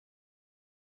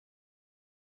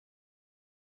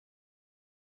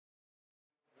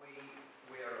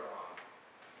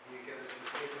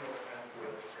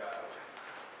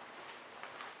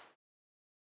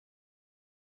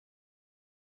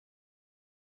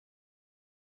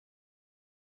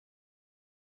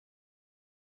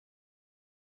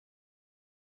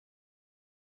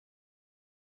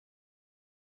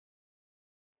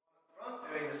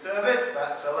the service,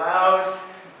 that's allowed.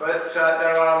 But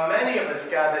there are many of us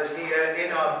gathered here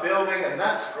in our building, and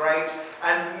that's great.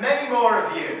 And many more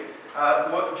of you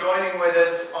joining with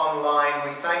us online.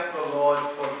 We thank the Lord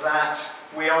for that.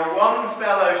 We are one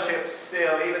fellowship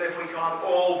still, even if we can't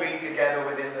all be together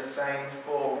within the same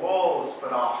four walls.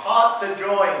 But our hearts are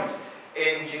joined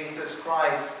in Jesus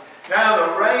Christ. Now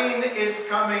the rain is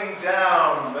coming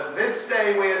down, but this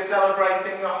day we are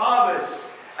celebrating the harvest.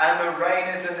 And the rain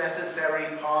is a necessary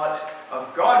part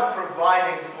of God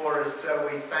providing for us, so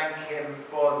we thank him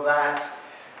for that.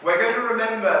 We're going to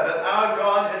remember that our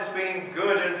God has been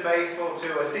good and faithful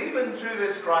to us. Even through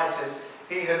this crisis,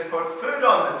 he has put food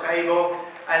on the table,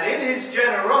 and in his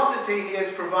generosity he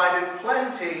has provided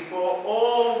plenty for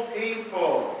all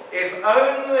people. If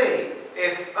only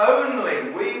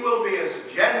we will be as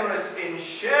generous in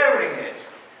sharing it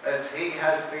as he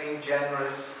has been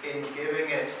generous in giving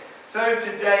it. So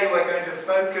today we're going to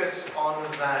focus on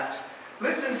that.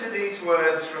 Listen to these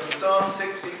words from Psalm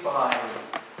 65.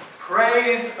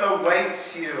 Praise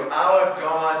awaits you, our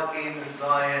God in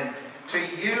Zion. To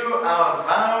you our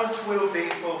vows will be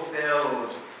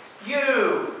fulfilled.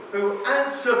 You who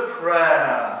answer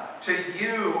prayer, to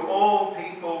you all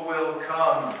people will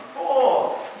come.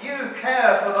 For you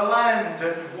care for the land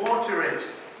and water it.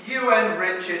 You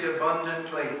enrich it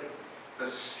abundantly. The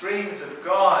streams of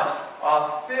God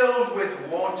are filled with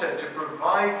water to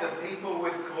provide the people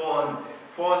with corn,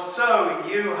 for so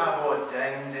you have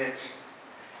ordained it.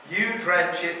 You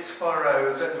drench its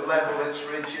furrows and level its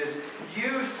ridges.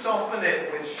 You soften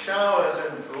it with showers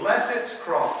and bless its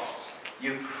crops.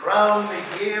 You crown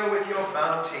the year with your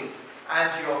bounty,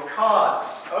 and your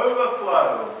carts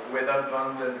overflow with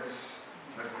abundance.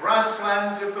 The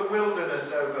grasslands of the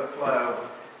wilderness overflow.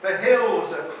 The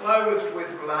hills are clothed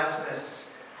with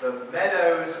gladness. The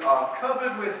meadows are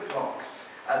covered with flocks,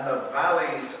 and the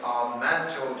valleys are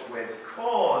mantled with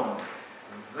corn.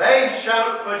 They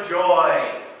shout for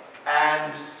joy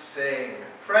and sing.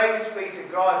 Praise be to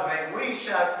God. May we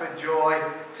shout for joy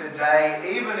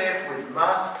today, even if with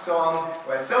masks on.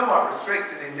 We're somewhat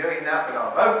restricted in doing that with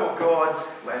our vocal cords.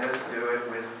 Let us do it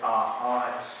with our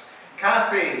hearts.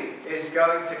 Kathy is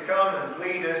going to come and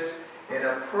lead us in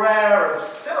a prayer of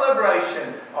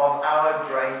celebration of our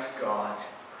great God.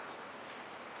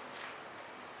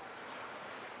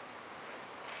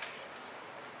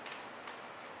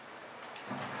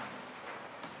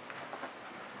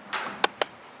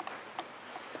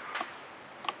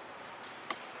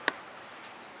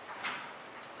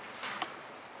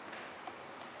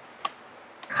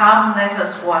 Come, let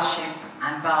us worship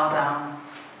and bow down.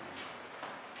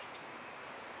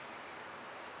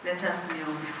 Let us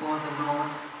kneel before the Lord,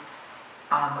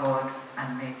 our God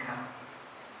and Maker.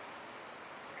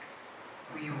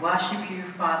 We worship you,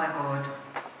 Father God,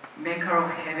 Maker of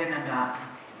heaven and earth,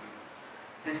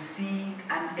 the sea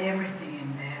and everything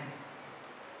in them.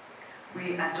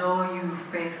 We adore you,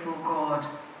 faithful God,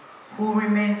 who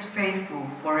remains faithful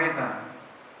forever.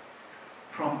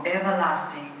 From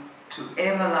everlasting to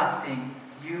everlasting,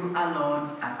 you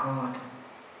alone are God.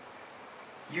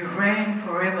 You reign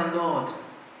forever, Lord,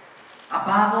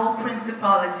 above all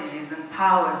principalities and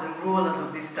powers and rulers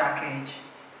of this dark age.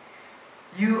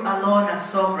 You alone are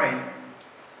sovereign,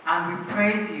 and we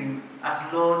praise you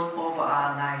as Lord over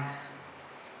our lives.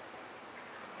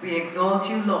 We exalt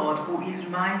you, Lord, who is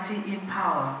mighty in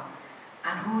power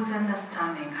and whose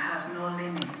understanding has no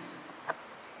limits.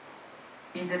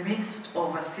 In the midst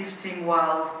of a sifting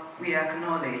world, we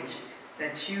acknowledge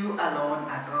that you alone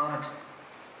are God.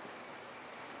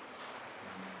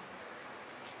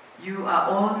 You are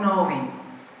all-knowing,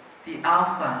 the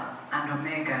Alpha and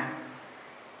Omega.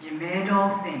 You made all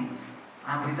things,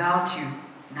 and without you,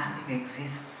 nothing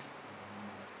exists.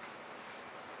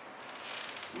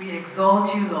 We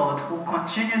exalt you, Lord, who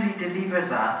continually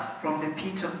delivers us from the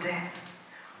pit of death,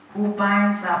 who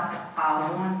binds up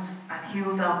our wounds and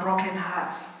heals our broken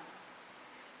hearts.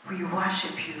 We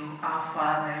worship you, our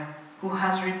Father, who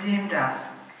has redeemed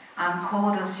us and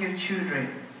called us your children,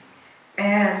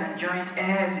 heirs and joint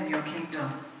heirs in your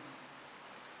kingdom.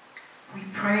 We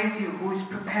praise you, who is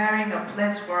preparing a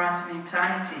place for us in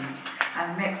eternity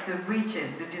and makes the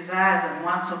riches, the desires and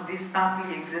wants of this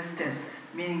earthly existence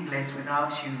meaningless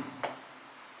without you.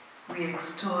 We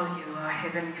extol you, our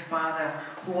Heavenly Father,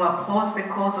 who upholds the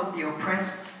cause of the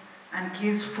oppressed and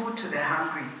gives food to the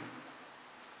hungry.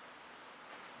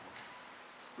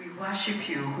 We worship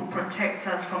you, who protects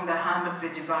us from the hand of the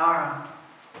devourer.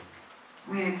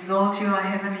 We exalt you, our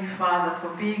Heavenly Father,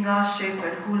 for being our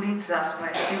shepherd who leads us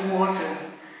by still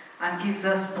waters and gives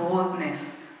us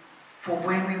boldness for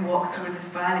when we walk through the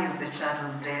valley of the shadow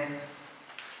of death.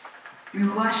 We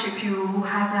worship you who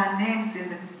has our names in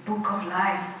the book of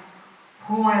life,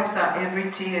 who wipes our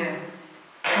every tear,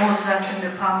 holds us in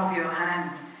the palm of your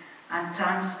hand, and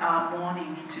turns our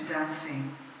mourning into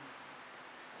dancing.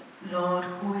 Lord,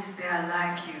 who is there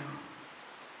like you,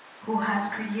 who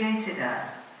has created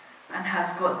us and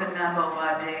has got the number of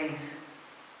our days?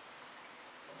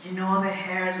 You know the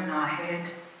hairs on our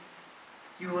head.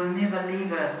 You will never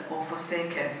leave us or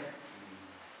forsake us.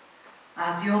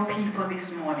 As your people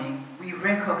this morning, we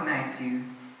recognize you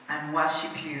and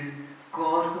worship you,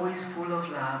 God who is full of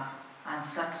love and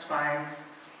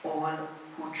satisfies all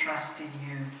who trust in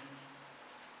you.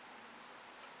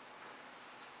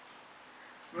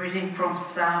 Reading from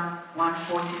Psalm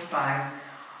 145,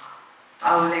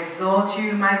 I will exalt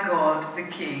you, my God, the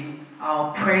King. I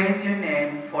will praise your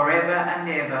name forever and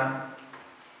ever.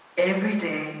 Every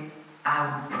day I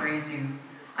will praise you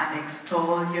and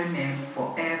extol your name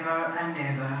forever and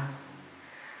ever.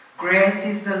 Great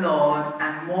is the Lord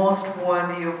and most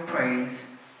worthy of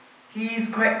praise. His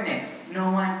greatness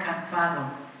no one can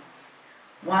fathom.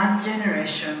 One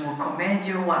generation will commend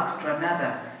your works to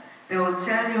another. They will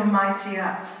tell your mighty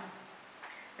acts.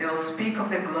 They will speak of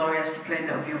the glorious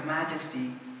splendor of your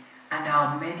majesty, and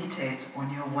I'll meditate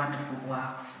on your wonderful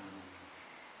works.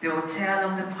 They will tell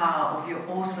of the power of your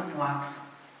awesome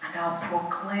works, and I'll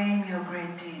proclaim your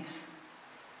great deeds.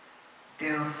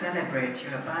 They will celebrate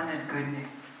your abundant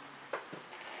goodness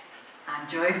and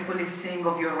joyfully sing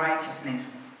of your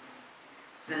righteousness.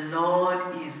 The Lord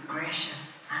is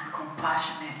gracious and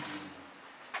compassionate,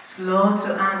 slow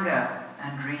to anger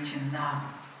and rich in love.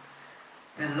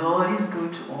 The Lord is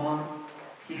good to all.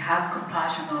 He has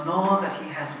compassion on all that he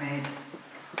has made.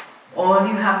 All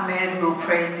you have made will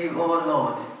praise you, O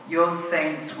Lord. Your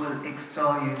saints will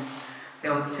extol you. They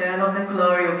will tell of the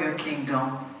glory of your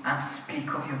kingdom and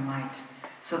speak of your might,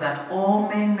 so that all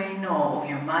men may know of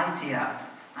your mighty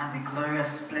acts and the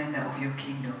glorious splendor of your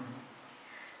kingdom.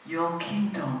 Your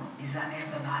kingdom is an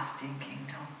everlasting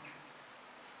kingdom,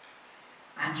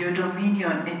 and your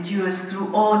dominion endures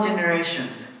through all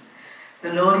generations.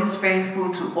 The Lord is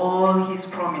faithful to all his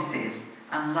promises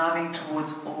and loving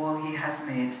towards all he has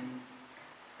made.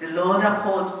 The Lord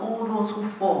upholds all those who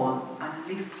fall and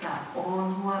lifts up all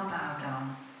who are bowed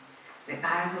down. The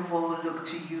eyes of all look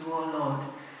to you, O Lord,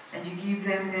 and you give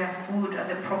them their food at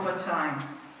the proper time.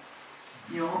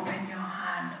 You open your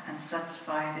hand and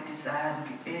satisfy the desires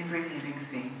of every living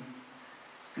thing.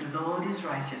 The Lord is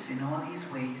righteous in all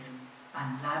his ways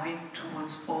and loving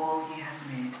towards all he has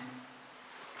made.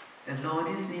 The Lord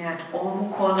is near to all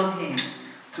who call on him,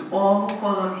 to all who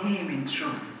call on him in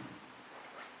truth.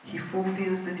 He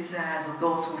fulfills the desires of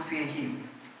those who fear him.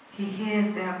 He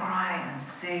hears their cry and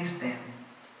saves them.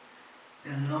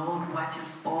 The Lord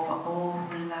watches over all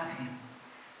who love him,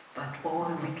 but all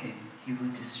the wicked he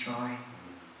will destroy.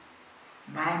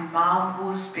 My mouth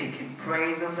will speak in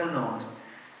praise of the Lord.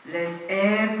 Let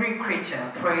every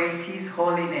creature praise his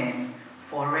holy name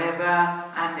forever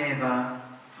and ever.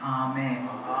 Amen.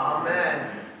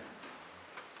 Amen.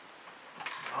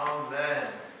 Amen.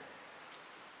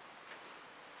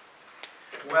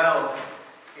 Well,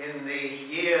 in the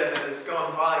year that has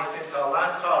gone by since our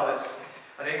last harvest,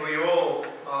 I think we all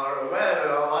are aware that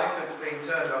our life has been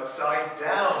turned upside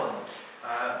down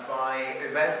by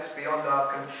events beyond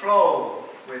our control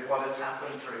with what has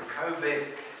happened through COVID.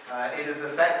 It has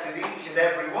affected each and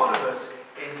every one of us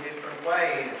in different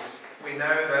ways. We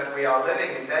know that we are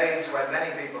living in days when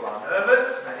many people are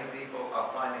nervous, many people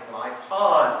are finding life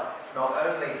hard. Not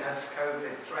only has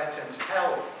COVID threatened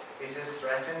health, it has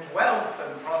threatened wealth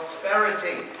and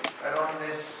prosperity. And on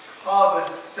this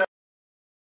harvest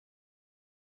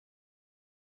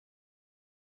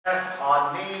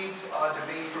our needs are to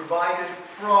be provided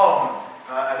from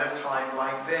at a time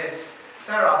like this.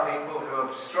 There are people who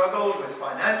have struggled with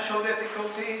financial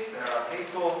difficulties. There are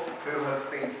people who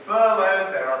have been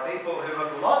furloughed. There are people who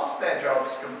have lost their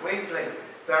jobs completely.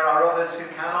 There are others who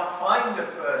cannot find a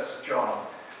first job.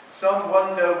 Some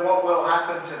wonder what will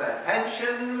happen to their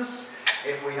pensions.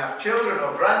 If we have children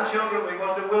or grandchildren, we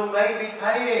wonder, will they be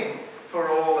paying for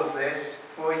all of this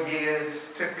for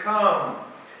years to come?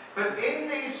 But in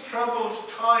these troubled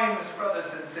times,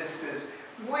 brothers and sisters,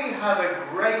 we have a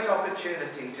great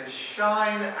opportunity to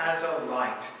shine as a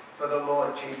light for the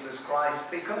Lord Jesus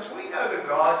Christ, because we know the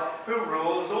God who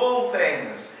rules all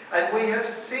things, and we have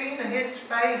seen his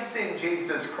face in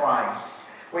Jesus Christ.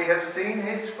 We have seen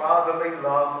his fatherly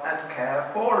love and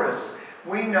care for us.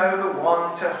 We know the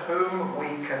one to whom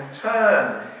we can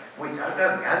turn. We don't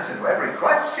know the answer to every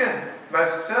question,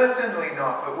 most certainly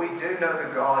not, but we do know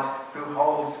the God who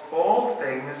holds all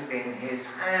things in his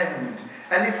hand.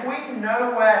 And if we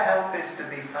know where help is to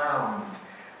be found,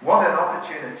 what an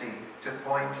opportunity to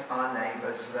point our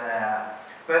neighbours there.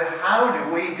 But how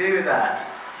do we do that?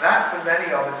 That, for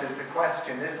many of us, is the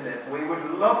question, isn't it? We would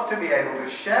love to be able to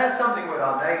share something with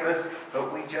our neighbours,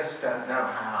 but we just don't know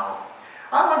how.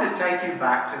 I want to take you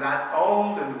back to that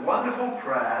old and wonderful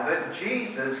prayer that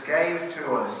Jesus gave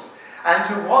to us, and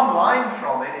to one line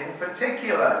from it in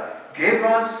particular: "Give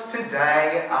us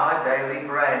today our daily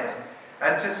bread."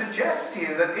 And to suggest to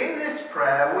you that in this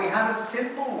prayer we have a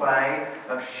simple way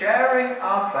of sharing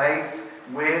our faith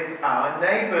with our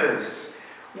neighbours.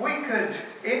 We could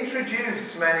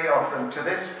introduce many of them to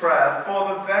this prayer for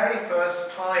the very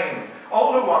first time.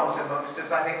 Older ones amongst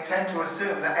us, I think, tend to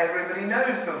assume that everybody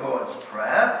knows the Lord's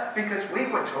Prayer because we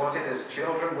were taught it as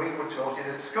children, we were taught it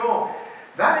at school.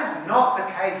 That is not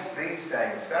the case these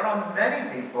days. There are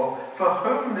many people for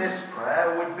whom this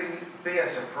prayer would be a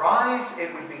surprise,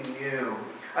 it would be new.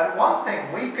 And one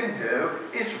thing we can do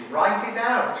is write it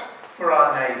out for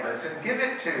our neighbours and give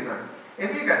it to them.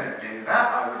 If you're going to do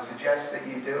that, I would suggest that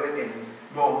you do it in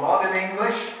more modern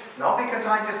English, not because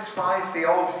I despise the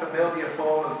old familiar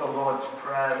form of the Lord's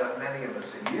Prayer that many of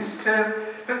us are used to,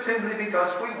 but simply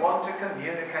because we want to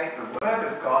communicate the Word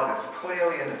of God as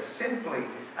clearly and as simply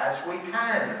as we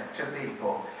can to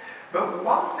people. But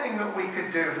one thing that we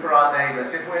could do for our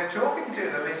neighbours, if we're talking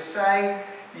to them, is say,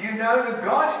 you know, the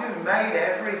God who made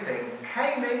everything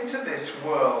came into this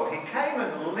world. He came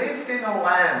and lived in a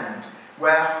land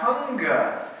where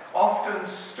hunger often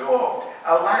stalked,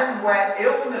 a land where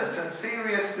illness and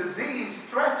serious disease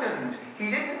threatened.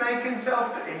 He didn't make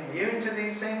himself immune to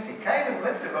these things. He came and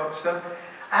lived amongst them,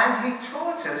 and he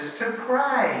taught us to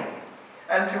pray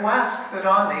and to ask that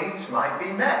our needs might be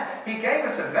met. He gave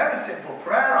us a very simple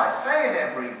prayer. I say it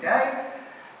every day.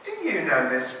 Do you know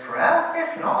this prayer?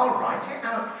 If not, I'll write it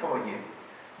out for you.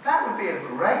 That would be a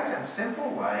great and simple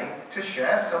way to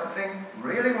share something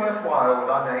really worthwhile with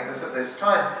our neighbours at this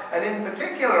time. And in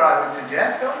particular, I would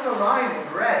suggest on the line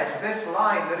in red, this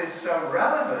line that is so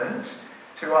relevant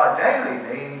to our daily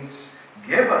needs: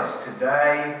 give us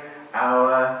today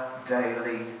our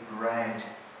daily bread.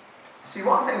 See,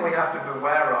 one thing we have to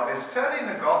beware of is turning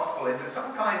the gospel into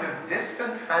some kind of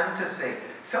distant fantasy,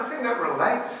 something that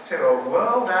relates to a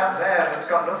world out there that's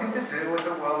got nothing to do with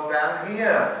the world down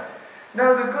here.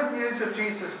 No, the good news of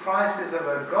Jesus Christ is of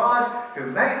a God who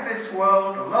made this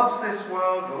world, loves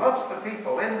the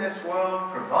people in this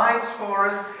world, provides for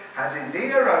us, has his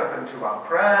ear open to our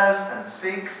prayers, and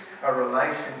seeks a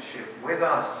relationship with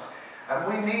us. And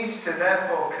we need to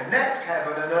therefore connect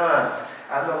heaven and earth,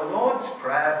 and the Lord's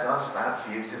Prayer does that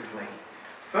beautifully.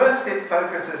 First, it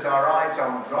focuses our eyes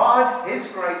on God, his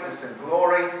greatness and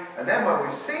glory, and then when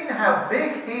we've seen how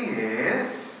big he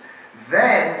is,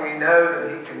 then we know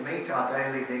that he can meet our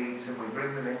daily needs and we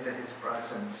bring them into his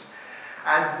presence.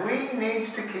 And we need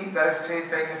to keep those two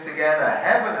things together,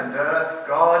 heaven and earth,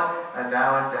 God and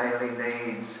our daily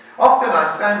needs. Often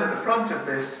I stand at the front of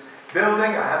this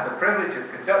building. I have the privilege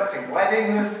of conducting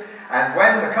weddings, and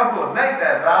when the couple have made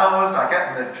their vows, I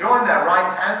get them to join their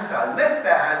right hands, I lift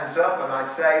their hands up and I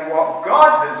say, what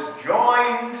God has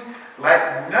joined,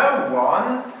 let no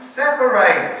one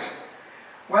separate.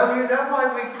 Well, you know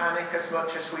why we panic as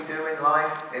much as we do in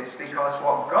life? It's because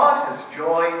what God has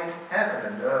joined, heaven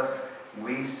and earth,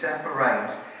 we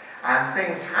separate. And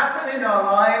things happen in our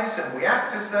lives and we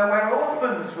act as though we're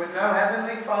orphans with no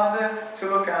heavenly Father to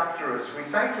look after us. We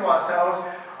say to ourselves,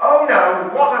 oh no,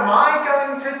 what am I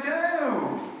going to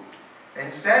do?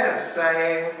 Instead of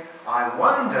saying, I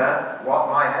wonder what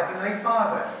my heavenly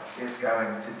Father is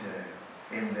going to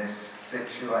do in this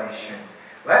situation.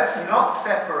 Let's not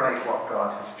separate what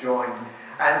God has joined.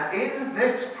 And in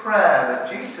this prayer that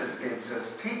Jesus gives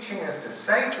us, teaching us to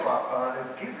say to our Father,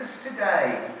 give us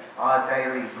today our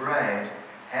daily bread,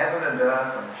 heaven and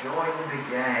earth are joined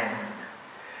again.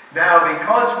 Now,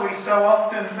 because we so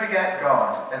often forget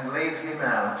God and leave him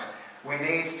out, we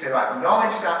need to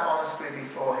acknowledge that honestly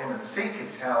before him and seek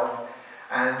his help.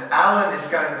 And Alan is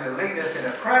going to lead us in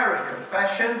a prayer of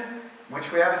confession,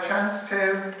 which we have a chance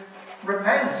to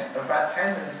repent of that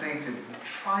tendency to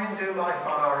try and do life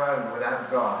on our own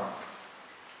without God.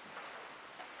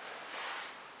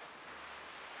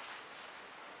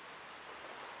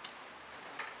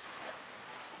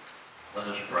 Let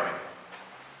us pray.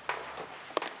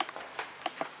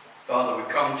 Father, we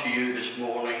come to you this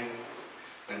morning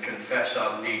and confess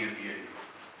our need of you.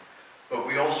 But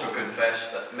we also confess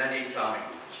that many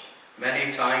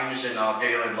times in our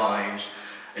daily lives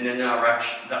and in our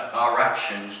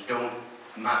actions don't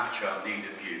match our need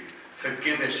of you.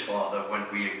 Forgive us, Father, when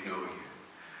we ignore you.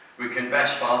 We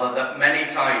confess, Father, that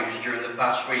many times during the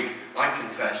past week, I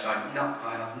confess I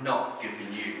have not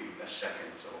given you a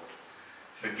second thought.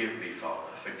 Forgive me,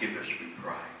 Father. Forgive us, we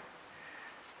pray.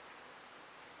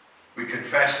 We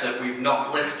confess that we've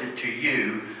not lifted to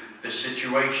you the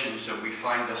situations that we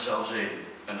find ourselves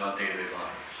in our daily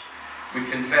lives. We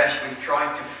confess we've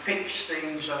tried to fix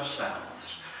things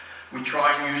ourselves. We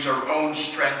try and use our own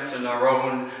strength and our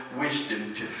own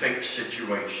wisdom to fix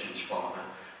situations, Father.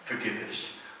 Forgive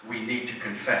us. We need to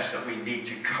confess that we need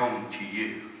to come to you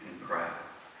in prayer.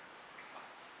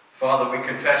 Father, we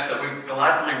confess that we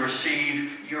gladly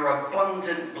receive your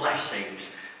abundant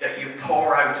blessings that you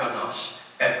pour out on us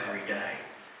every day.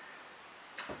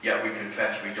 Yet we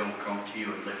confess we don't come to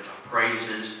you and lift our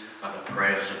praises and our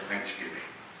prayers of thanksgiving.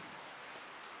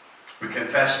 We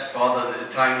confess, Father, that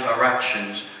at times our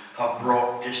actions have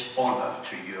brought dishonour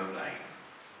to your name.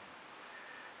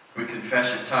 We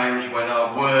confess at times when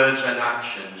our words and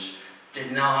actions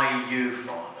deny you,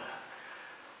 Father.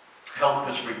 Help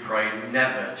us, we pray,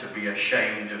 never to be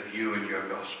ashamed of you and your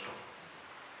gospel.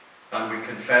 And we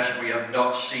confess we have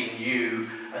not seen you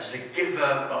as the giver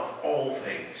of all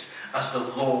things, as the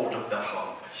Lord of the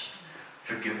harvest.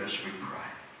 Forgive us, we pray.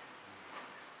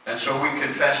 And so we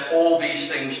confess all these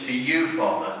things to you,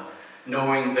 Father,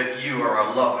 knowing that you are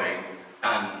a loving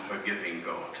and forgiving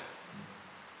God.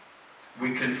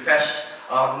 We confess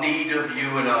our need of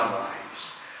you in our lives.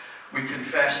 We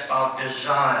confess our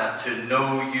desire to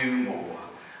know you more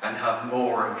and have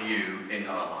more of you in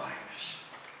our lives.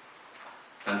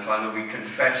 And finally, we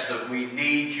confess that we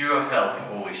need your help,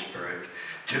 Holy Spirit,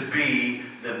 to be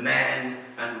the men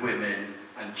and women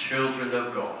and children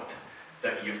of God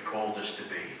that you've called us to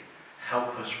be.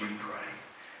 Help us, we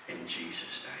pray, in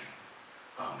Jesus'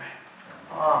 name. Amen.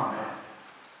 Amen.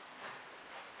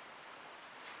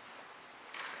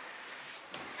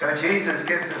 So Jesus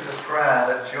gives us a prayer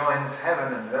that joins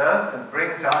heaven and earth and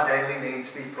brings our daily needs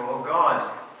before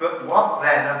God. But what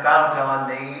then about our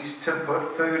need to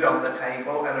put food on the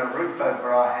table and a roof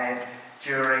over our head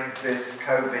during this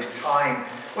COVID time?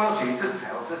 Well, Jesus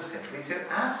tells us simply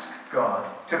to ask God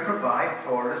to provide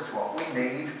for us what we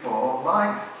need for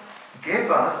life.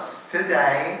 Give us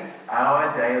today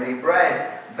our daily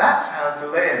bread. That's how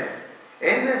to live.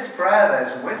 In this prayer,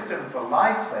 there's wisdom for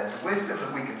life. There's wisdom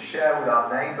that we can share with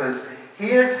our neighbours.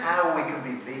 Here's how we can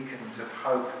be beacons of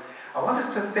hope. I want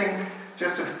us to think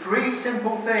just of three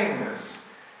simple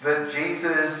things that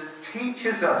Jesus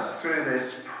teaches us through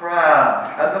this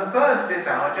prayer. And the first is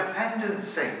our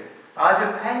dependency. Our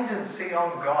dependency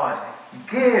on God.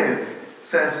 Give,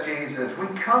 says Jesus. We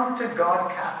come to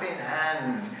God cap in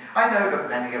hand. I know that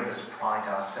many of us pride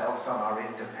ourselves on our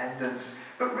independence,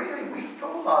 but really we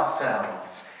fool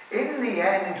ourselves. In the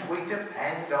end, we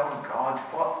depend on God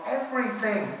for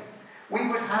everything. We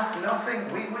would have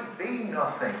nothing, we would be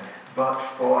nothing but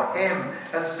for him.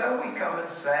 And so we come and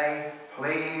say,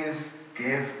 please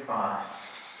give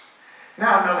us.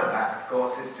 Now, none of that, of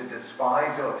course, is to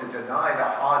despise or to deny the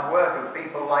hard work of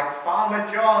people like Farmer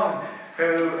John,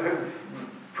 who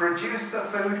produce the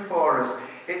food for us.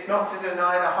 It's not to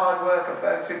deny the hard work of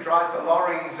those who drive the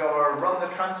lorries or run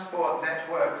the transport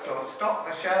networks or stock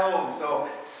the shelves or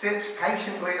sit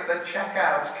patiently at the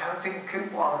checkouts counting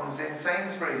coupons in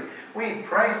Sainsbury's. We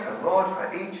praise the Lord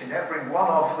for each and every one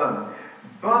of them.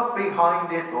 But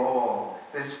behind it all,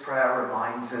 this prayer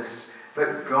reminds us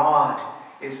that God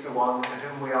is the one to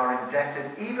whom we are indebted,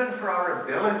 even for our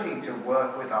ability to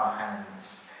work with our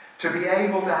hands, to be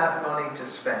able to have money to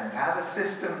spend, to have a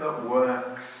system that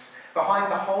works.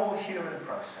 Behind the whole human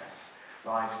process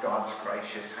lies God's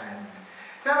gracious hand.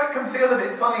 Now, it can feel a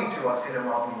bit funny to us in a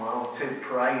modern world to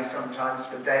pray sometimes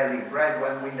for daily bread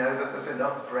when we know that there's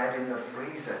enough bread in the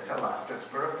freezer to last us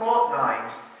for a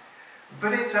fortnight.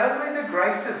 But it's only the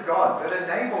grace of God that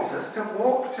enables us to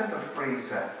walk to the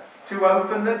freezer, to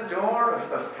open the door of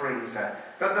the freezer.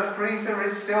 But the freezer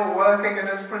is still working and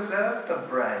has preserved the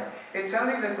bread. It's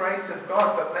only the grace of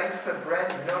God that makes the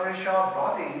bread nourish our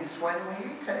bodies when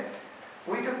we eat it.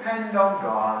 We depend on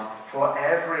God for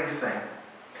everything.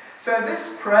 So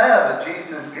this prayer that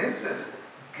Jesus gives us,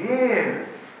 give,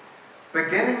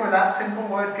 beginning with that simple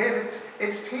word give,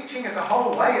 it's teaching us a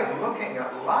whole way of looking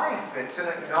at life. It's an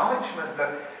acknowledgement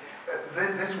that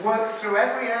this works through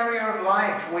every area of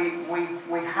life.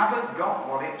 We haven't got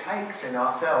what it takes in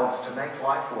ourselves to make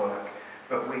life work,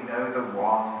 but we know the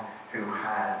one who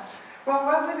has. Well,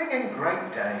 we're living in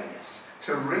great days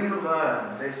to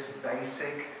relearn this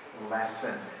basic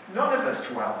lesson. None of us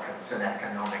welcomes an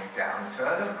economic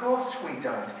downturn, of course we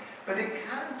don't, but it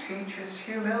can teach us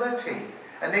humility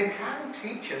And it can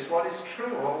teach us what is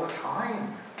true all the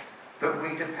time, that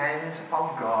we depend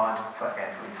on God for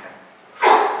everything.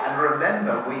 And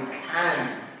remember, we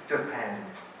can depend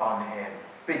on him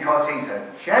because he's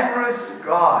a generous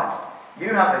God. You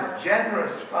have a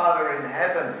generous Father in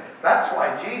heaven. That's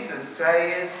why Jesus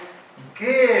says,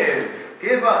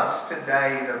 give us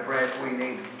today the bread we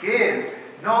need. Give,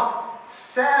 not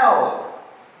sell.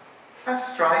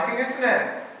 That's striking, isn't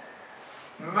it?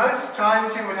 Most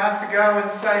times you would have to go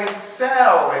and say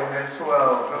sell in this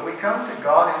world, but we come to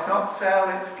God, it's not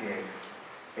sell, it's give.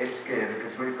 It's give,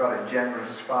 because we've got a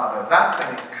generous Father. That's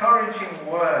an encouraging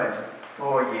word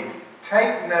for you.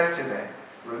 Take note of it.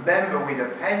 Remember, we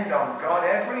depend on God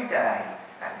every day,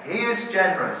 and he is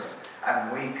generous,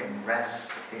 and we can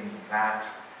rest in that.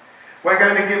 We're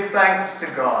going to give thanks to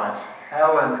God.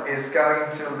 Helen is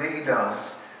going to lead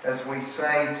us as we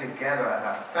say together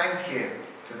a thank you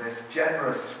to this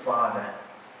generous Father.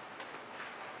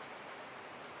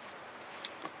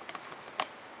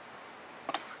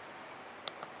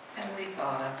 Heavenly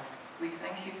Father, we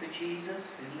thank you for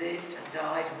Jesus who lived and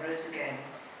died and rose again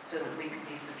so that we can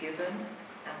be forgiven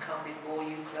and come before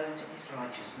you clothed in his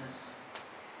righteousness.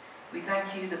 We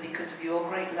thank you that because of your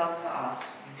great love for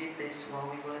us, you did this while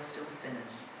we were still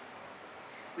sinners.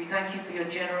 We thank you for your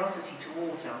generosity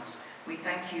towards us. We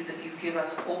thank you that you give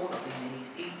us all that we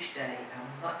need each day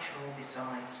and much more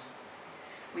besides.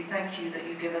 We thank you that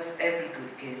you give us every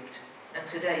good gift, and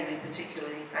today we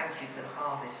particularly thank you for the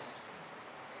harvest.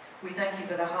 We thank you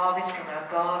for the harvest from our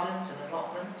gardens and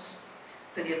allotments,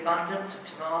 for the abundance of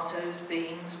tomatoes,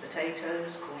 beans,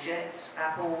 potatoes, courgettes,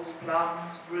 apples,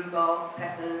 plums, rhubarb,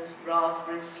 peppers,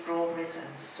 raspberries, strawberries,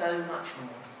 and so much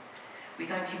more. We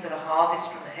thank you for the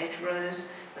harvest from the hedgerows,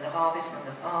 for the harvest from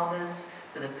the farmers,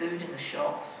 for the food in the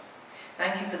shops.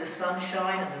 Thank you for the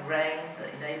sunshine and the rain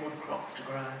that enable the crops to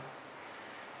grow.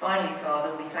 Finally,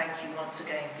 Father, we thank you once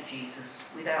again for Jesus,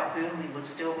 without whom we would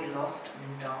still be lost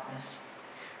and in darkness.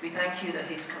 We thank you that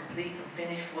his complete and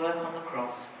finished work on the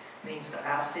cross means that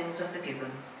our sins are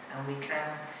forgiven and we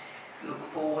can look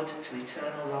forward to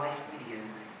eternal life with you.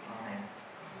 Amen.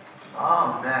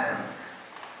 Amen.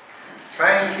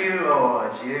 Thank you,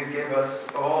 Lord. You give us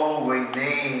all we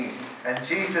need. And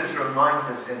Jesus reminds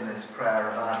us in this prayer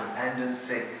of our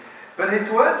dependency. But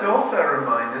his words also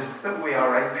remind us that we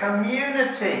are a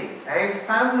community, a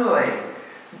family.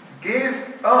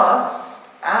 Give us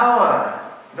our,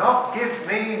 not give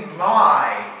me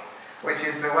my, which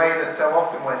is the way that so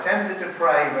often we're tempted to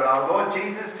pray, but our Lord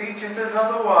Jesus teaches us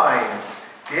otherwise.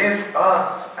 Give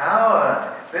us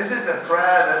our. This is a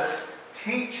prayer that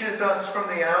teaches us from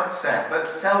the outset that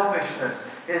selfishness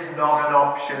is not an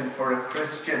option for a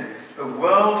Christian. The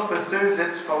world pursues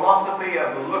its philosophy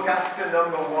of look after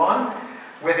number one,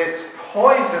 with its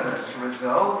poisonous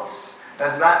results,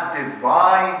 as that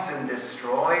divides and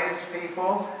destroys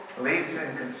people, leaves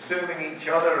them consuming each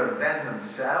other and then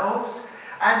themselves.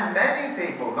 And many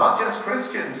people, not just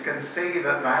Christians, can see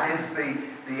that that is the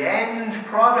end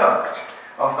product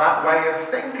of that way of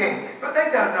thinking, but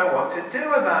they don't know what to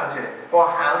do about it or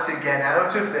how to get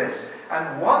out of this.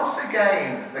 And once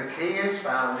again, the key is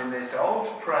found in this old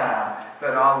prayer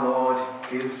that our Lord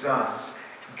gives us.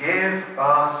 Give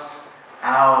us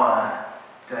our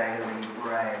daily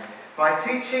bread. By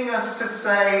teaching us to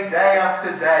say day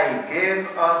after day, give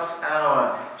us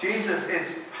our, Jesus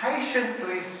is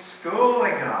patiently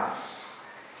schooling us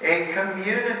in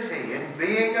community, in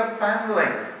being a family,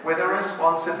 with a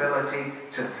responsibility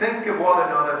to think of one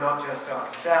another, not just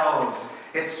ourselves.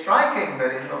 It's striking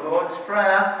that in the Lord's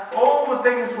Prayer, all the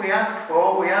things we ask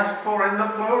for in the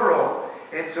plural.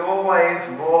 It's always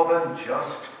more than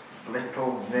just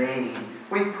little me.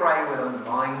 We pray with a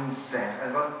mindset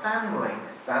of a family.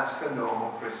 That's the normal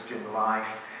Christian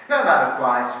life. Now that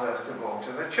applies first of all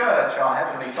to the church. Our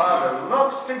Heavenly Father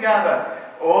loves to gather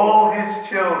all his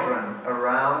children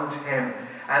around him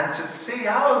and to see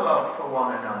our love for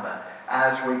one another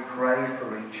as we pray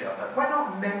for each other. We're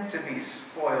not meant to be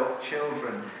spoiled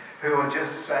children who are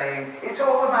just saying, it's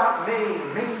all about me,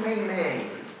 me, me, me.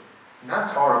 And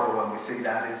that's horrible when we see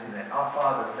that, isn't it? Our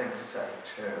Father thinks so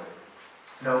too.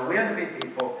 No, we are to be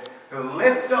people who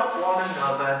lift up one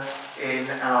another in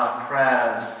our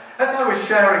prayers. As I was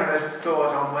sharing this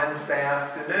thought on Wednesday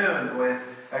afternoon with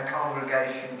a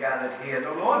congregation gathered here,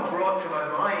 the Lord brought to my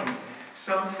mind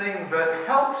something that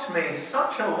helps me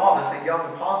such a lot as a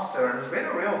young pastor and has been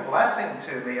a real blessing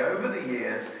to me over the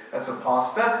years as a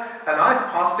pastor, and I've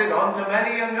passed it on to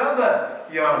many another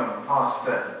young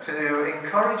pastor to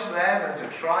encourage them and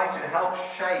to try to help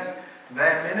shape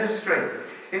their ministry.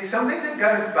 It's something that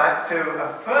goes back to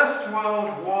a First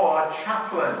World War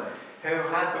chaplain who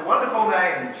had the wonderful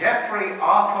name Jeffrey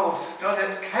Arkell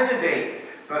Studdert Kennedy,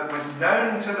 but was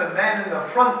known to the men in the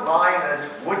front line as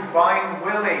Woodbine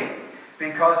Willie,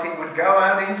 because he would go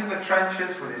out into the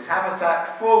trenches with his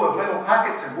haversack full of little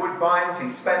packets of woodbines. He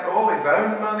spent all his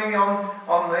own money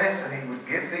on this, and he would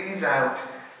give these out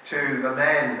to the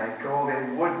men. They called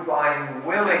him Woodbine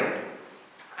Willie.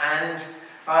 And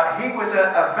he was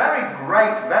a very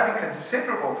great, very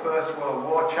considerable First World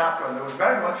War chaplain. There was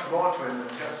very much more to him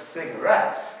than just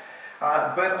cigarettes.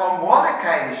 But on one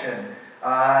occasion,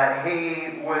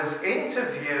 he was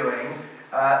interviewing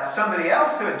somebody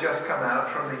else who had just come out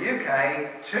from the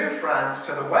UK to France,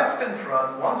 to the Western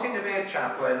Front, wanting to be a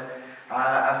chaplain,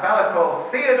 a fellow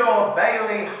called Theodore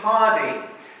Bailey Hardy,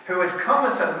 who had come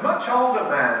as a much older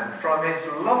man from his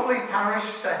lovely parish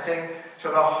setting to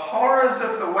the horrors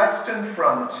of the Western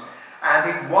Front, and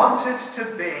he wanted to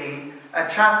be a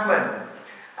chaplain.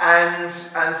 And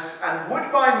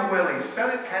Woodbine Willie,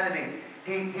 Studdert Kennedy,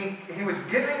 he was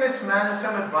giving this man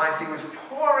some advice. He was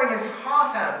pouring his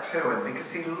heart out to him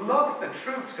because he loved the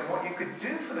troops and what you could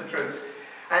do for the troops.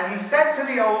 And he said to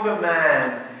the older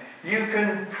man, "You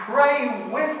can pray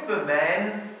with the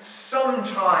men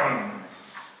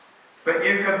sometimes, but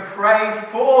you can pray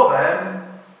for them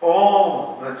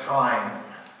all the time."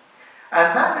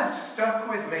 And that has stuck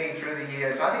with me through the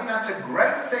years. I think that's a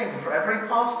great thing for every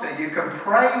pastor. You can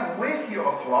pray with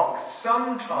your flock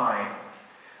sometime,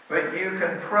 but you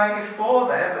can pray for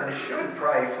them and should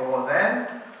pray for them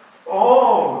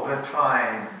all the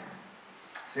time.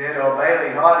 Theodore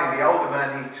Bailey Hardy, the older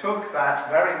man, he took that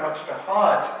very much to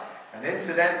heart. And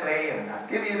incidentally, and I'll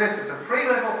give you this as a free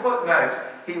little footnote,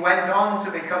 he went on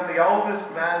to become the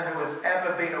oldest man who has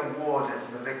ever been awarded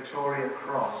the Victoria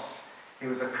Cross. He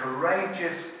was a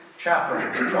courageous chaplain.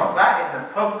 If you got that in the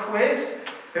pub quiz,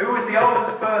 who was the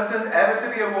oldest person ever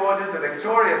to be awarded the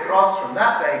Victoria Cross from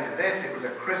that day to this? It was a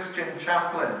Christian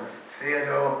chaplain,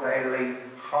 Theodore Bailey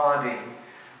Hardy.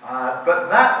 But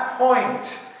that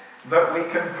point that we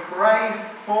can pray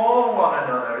for one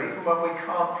another, even when we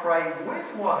can't pray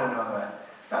with one another,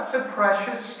 that's a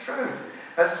precious truth,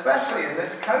 especially in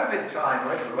this COVID time.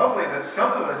 Well, it's lovely that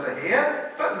some of us are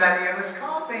here, but many of us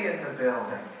can't be in the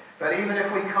building. But even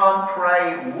if we can't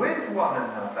pray with one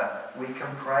another, we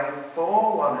can pray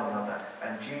for one another.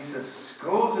 And Jesus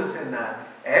schools us in that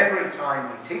every time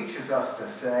he teaches us to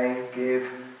say,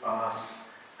 "Give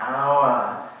us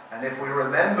our." And if we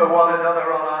remember one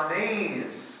another on our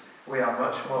knees, we are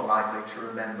much more likely to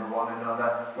remember one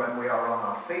another when we are on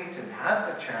our feet and have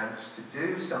the chance to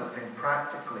do something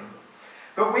practically.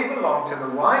 But we belong to the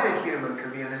wider human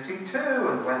community too,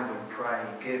 and when we pray,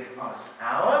 "Give us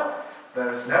our," there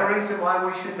is no reason why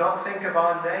we should not think of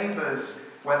our neighbours,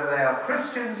 whether they are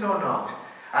Christians or not,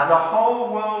 and the whole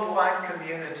worldwide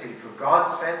community, for God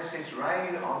sends his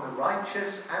rain on the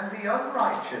righteous and the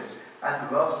unrighteous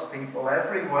and loves people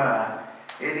everywhere.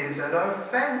 It is an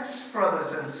offence,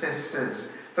 brothers and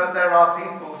sisters, that there are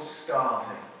people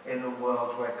starving in a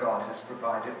world where God has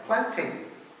provided plenty.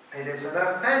 It is an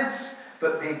offence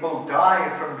that people die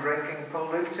from drinking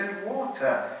polluted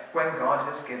water when God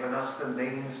has given us the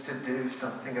means to do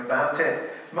something about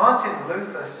it. Martin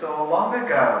Luther saw long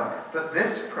ago that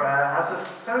this prayer has a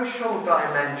social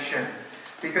dimension,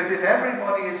 because if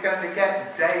everybody is going to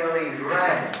get daily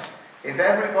bread, if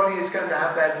everybody is going to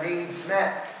have their needs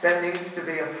met, there needs to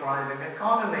be a thriving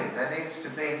economy, there needs to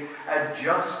be a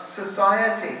just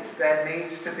society, there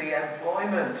needs to be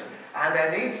employment, and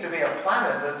there needs to be a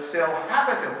planet that's still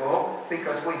habitable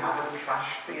because we haven't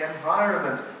trashed the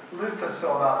environment. Luther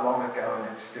saw that long ago, and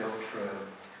it's still true.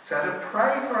 So to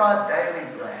pray for our daily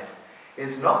bread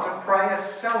is not to pray a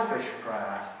selfish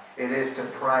prayer. It is to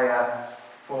pray a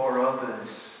for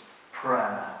others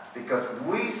prayer, because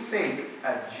we seek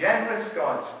a generous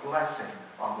God's blessing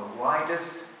on the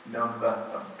widest number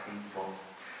of people.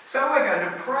 So we're going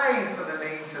to pray for the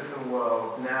needs of the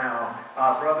world now.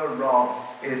 Our brother Rob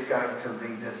is going to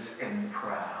lead us in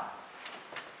prayer.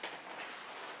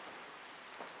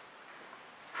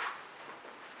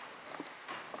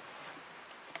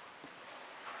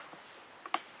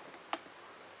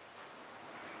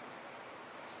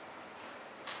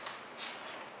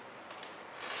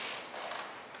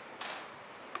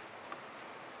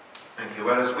 Thank you.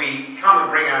 Well, as we come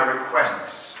and bring our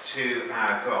requests to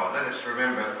our God, let us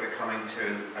remember that we're coming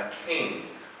to a king,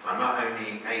 and not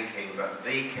only a king, but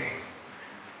the king.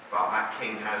 But that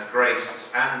king has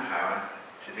grace and power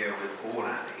to deal with all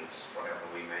our needs, whatever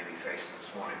we may be facing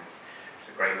this morning. It's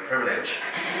a great privilege.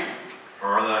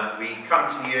 Father, we come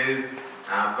to you,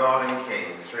 our God and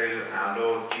King, through our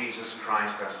Lord Jesus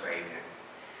Christ, our Saviour.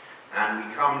 And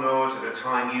we come, Lord, at a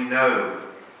time you know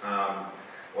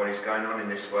what is going on in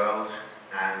this world,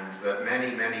 and that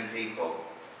many, many people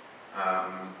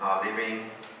are living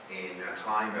in a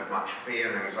time of much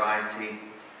fear and anxiety.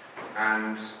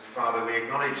 And Father, we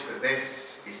acknowledge that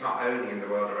this is not only in the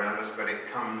world around us, but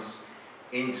it comes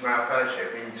into our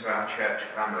fellowship, into our church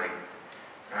family.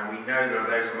 And we know there are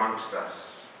those amongst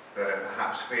us that are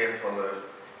perhaps fearful of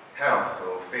health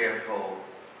or fearful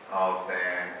of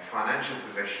their financial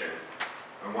position.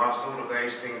 And whilst all of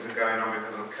those things are going on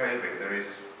because of COVID, there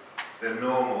is the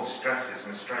normal stresses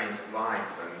and strains of life,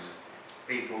 and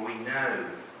people we know,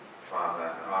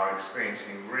 Father, are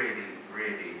experiencing really,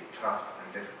 really tough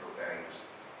and difficult days.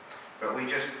 But we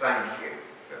just thank you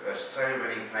that there's so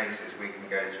many places we can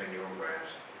go to in your word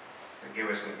that give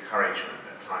us encouragement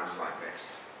at times like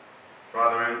this.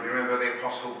 Father, remember the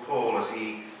Apostle Paul as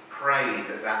he prayed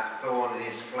that that thorn in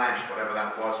his flesh, whatever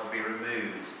that was, would be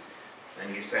removed.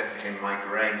 And you said to him, my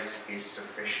grace is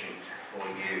sufficient for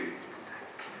you.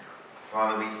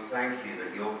 Father, we thank you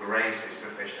that your grace is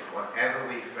sufficient. Whatever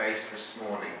we face this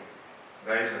morning,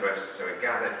 those of us who are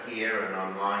gathered here and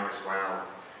online as well,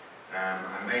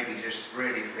 and maybe just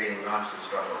really feeling life's a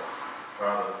struggle,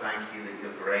 Father, thank you that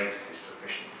your grace is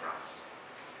sufficient for us.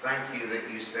 Thank you that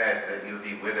you said that you'll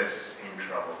be with us in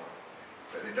trouble,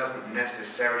 that it doesn't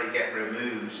necessarily get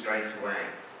removed straight away,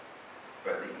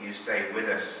 but that you stay with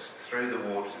us through the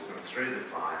waters and through the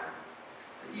fire,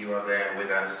 that you are there with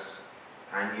us,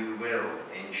 and you will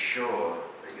ensure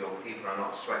that your people are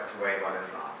not swept away by the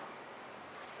flood,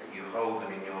 that you hold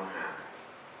them in your hand.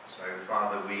 So,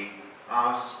 Father, we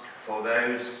ask for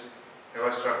those who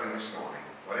are struggling this morning,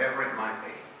 whatever it might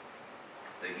be,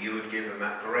 that you would give them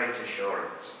that great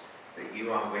assurance that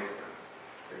you are with them,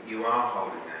 that you are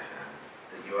holding their hand,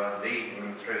 that you are leading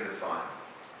them through the fire,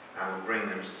 and will bring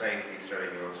them safely through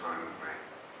in your time of rain.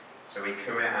 So we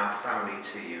commit our family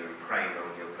to you and pray,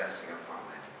 Lord, your blessing upon them.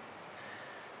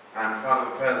 And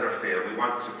Father, further afield, we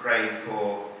want to pray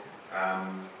for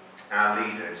our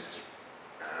leaders,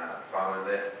 Father,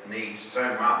 that need so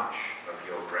much of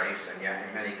your grace, and yet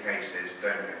in many cases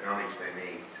don't acknowledge their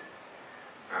need.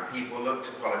 People look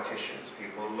to politicians,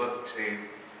 people look to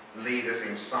leaders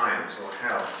in science or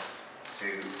health to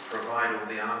provide all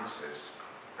the answers,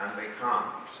 and they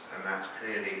can't, and that's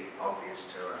clearly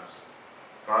obvious to us.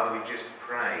 Father, we just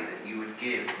pray that you would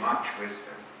give much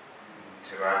wisdom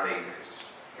to our leaders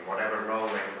in whatever role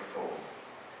they perform,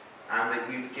 and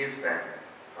that you'd give them,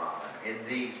 Father, in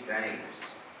these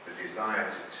days, the desire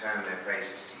to turn their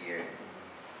faces to you.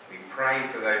 We pray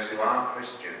for those who are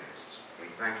Christians. We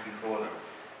thank you for them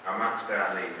amongst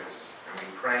our leaders, and we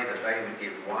pray that they would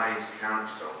give wise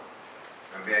counsel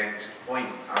and be able to point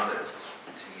others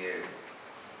to you,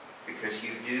 because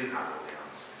you do have all the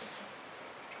answers,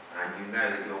 and you know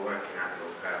that you're working out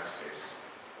your purposes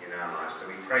in our lives. So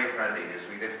we pray for our leaders,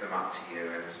 we lift them up to you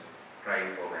and pray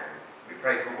for them. We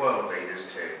pray for world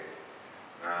leaders too.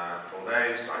 For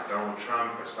those like Donald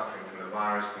Trump who are suffering from the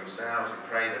virus themselves, we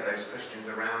pray that those Christians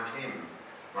around him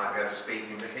might be able to speak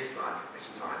into his life at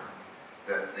this time.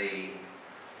 That the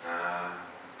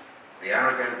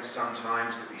arrogance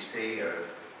sometimes that we see of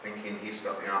thinking he's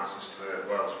got the answers to the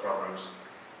world's problems,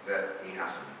 that he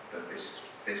hasn't. That this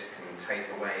can take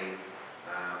away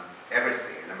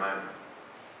everything in a moment.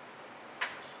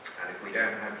 And if we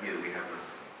don't have you, we have nothing.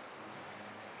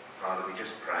 Father, we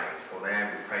just pray for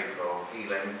them. We pray for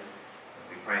healing.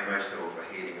 We pray most of all for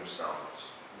healing of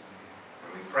souls.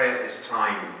 And we pray at this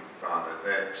time, Father,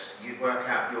 that you'd work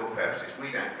out your purposes.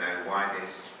 We don't know why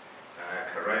this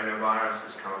coronavirus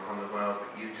has come upon the world,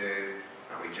 but you do.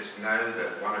 And we just know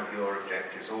that one of your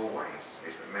objectives always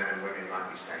is that men and women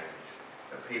might be saved,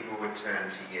 that people would turn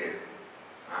to you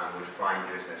and would find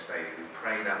you as their Saviour. We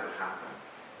pray that would happen,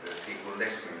 that as people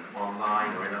listen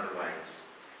online or in other ways,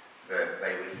 that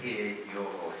they would hear your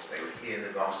voice, they would hear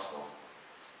the gospel,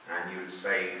 and you would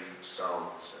save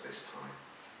souls at this time.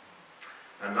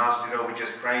 And lastly, Lord, we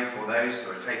just pray for those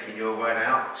who are taking your word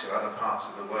out to other parts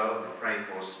of the world. We pray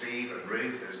for Steve and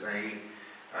Ruth as they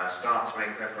start to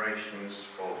make preparations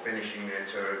for finishing their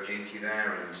tour of duty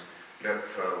there, and look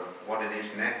for what it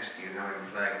is next you have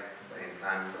in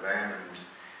plan for them. And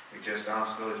we just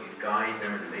ask, Lord, you'd guide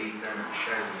them and lead them and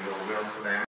show them your will for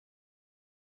them.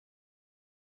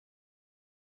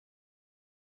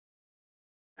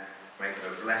 Make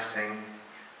them a blessing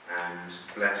and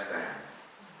bless them.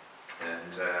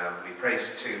 And we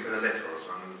praise too for the littles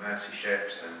on mercy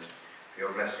ships and for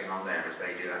your blessing on them as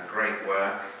they do that great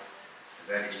work, as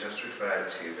Eddie's just referred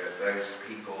to, that those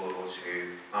people, Lord,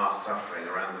 who are suffering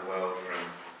around the world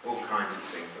from all kinds of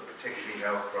things, but particularly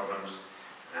health problems.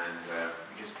 And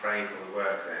we just pray for the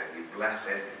work there. You bless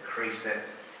it, increase it,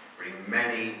 bring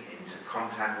many into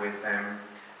contact with them,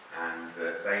 and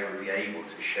that they would be able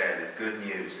to share the good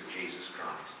news of Jesus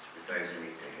Christ with those who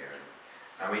need to hear it.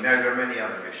 And we know there are many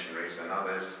other missionaries and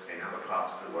others in other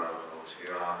parts of the world, Lord,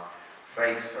 who are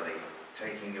faithfully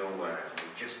taking your word. And we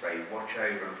just pray, watch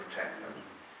over and protect them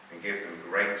and give them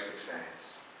great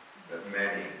success, that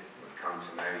many would come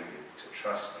to know you, to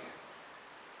trust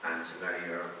you, and to know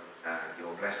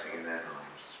your blessing in their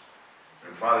lives.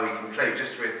 And Father, we conclude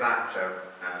just with that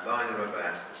line of a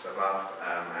verse that's above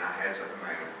our heads at the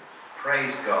moment.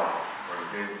 Praise God, from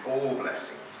whom all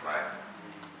blessings flow.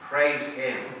 Praise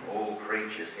him, all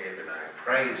creatures here below.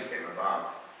 Praise him above,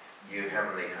 you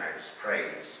heavenly hosts.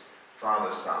 Praise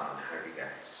Father, Son, and Holy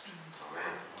Ghost.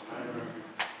 Amen.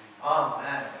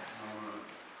 Amen.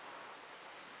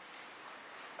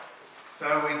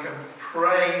 So we can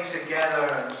pray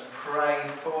together and pray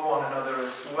for one another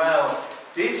as well.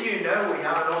 Did you know we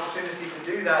have an opportunity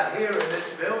to do that here in this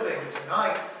building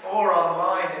tonight, or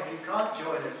online if you can't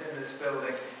join us in this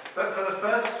building? But for the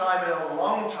first time in a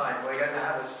long time, we're going to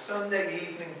have a Sunday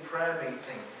evening prayer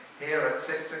meeting here at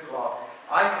 6 o'clock.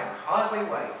 I can hardly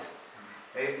wait.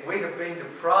 We have been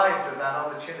deprived of that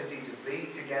opportunity to be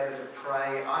together to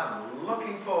pray. I'm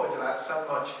looking forward to that so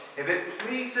much. If it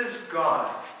pleases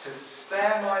God to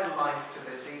spare my life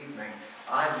to this evening,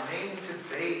 I mean to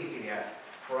be here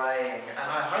praying.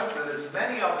 And I hope that as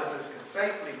many of us as can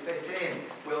safely fit in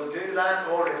will do that,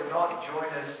 or if not, join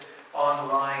us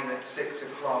online at 6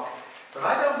 o'clock. But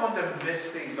I don't want to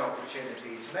miss these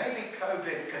opportunities. Maybe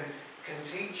COVID can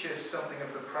teach us something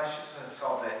of the preciousness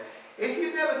of it. If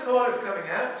you've never thought of coming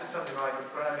out to something like a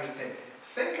prayer meeting,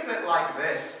 think of it like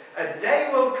this. A day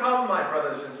will come, my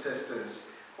brothers and sisters,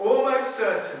 almost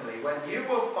certainly, when you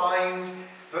will find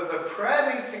that the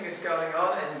prayer meeting is going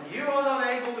on and you are not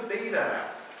able to be there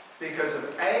because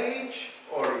of age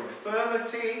or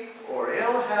infirmity or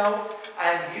ill health,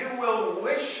 and you will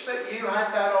wish that you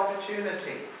had that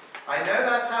opportunity. I know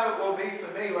that's how it will be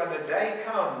for me when the day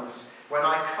comes when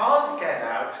I can't get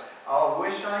out. I'll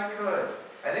wish I could.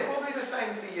 And it will be the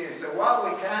same for you. So while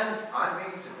we can, I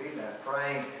mean to be there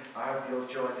praying. I hope you'll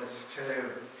join us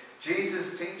too.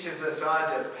 Jesus teaches us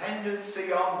our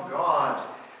dependency on God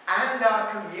and our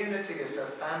community as a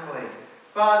family.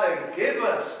 Father, give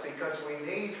us because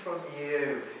we need from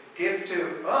you. Give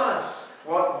to us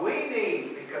what we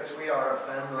need because we are a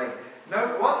family.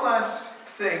 Note one last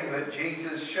thing that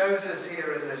Jesus shows us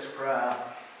here in this prayer.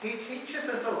 He teaches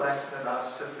us a lesson about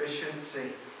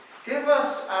sufficiency. Give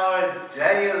us our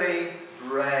daily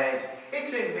bread.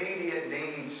 It's immediate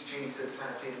needs Jesus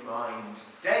has in mind.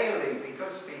 Daily,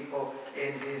 because people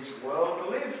in his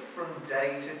world live from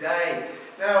day to day.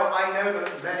 Now, I know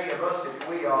that many of us, if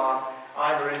we are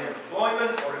either in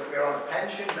employment or if we're on a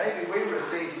pension, maybe we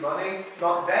receive money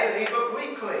not daily but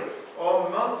weekly or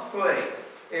monthly,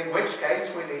 in which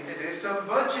case we need to do some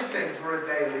budgeting for a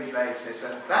daily basis,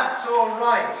 and that's all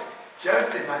right.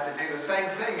 Joseph had to do the same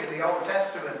thing in the Old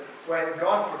Testament when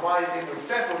God provided him with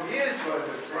several years' worth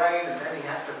of grain, and then he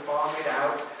had to farm it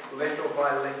out little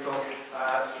by little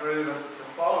through the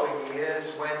following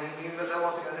years when he knew that there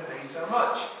wasn't going to be so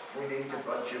much. We need to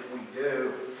budget, we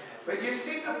do. But you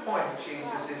see the point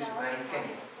Jesus is making.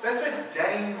 There's a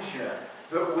danger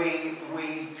that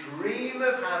we dream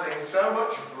of having so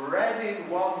much bread in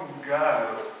one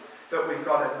go that we've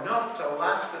got enough to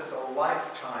last us a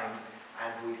lifetime,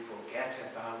 and we forget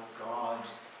about God.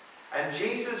 And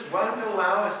Jesus won't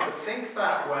allow us to think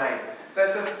that way.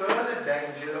 There's a further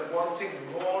danger that wanting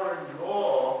more and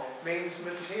more means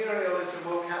materialism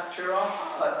will capture our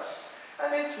hearts.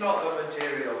 And it's not that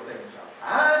material things are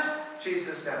bad.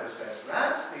 Jesus never says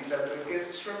that. These are good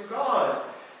gifts from God.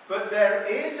 But there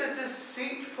is a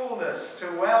deceitfulness to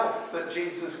wealth that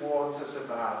Jesus warns us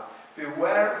about.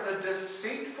 Beware of the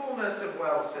deceitfulness of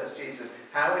wealth, says Jesus.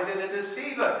 How is it a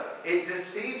deceiver? It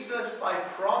deceives us by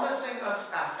promising us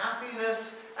a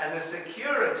happiness and a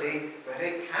security that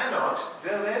it cannot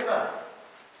deliver.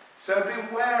 So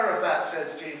beware of that,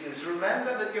 says Jesus.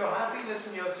 Remember that your happiness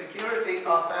and your security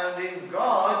are found in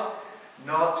God,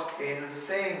 not in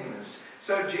things.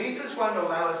 So Jesus won't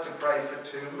allow us to pray for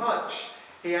too much.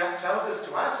 He tells us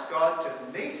to ask God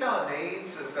to meet our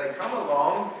needs as they come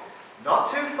along, not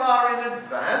too far in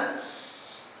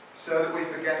advance so that we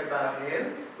forget about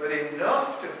him, but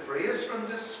enough to free us from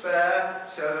despair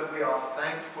so that we are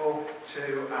thankful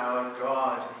to our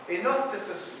God. Enough to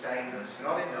sustain us,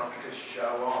 not enough to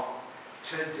show off.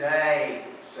 Today,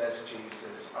 says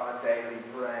Jesus, our daily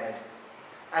bread.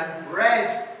 And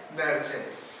bread,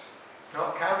 notice,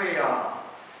 not caviar.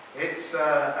 It's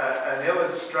an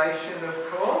illustration, of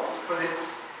course, but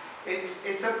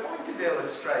it's a pointed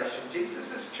illustration. Jesus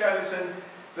has chosen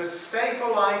the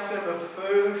staple item of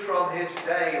food from his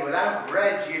day. Without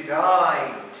bread you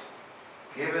died.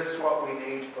 Give us what we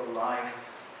need for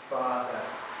life, Father.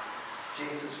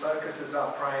 Jesus focuses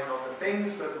our praying on the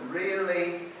things that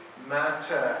really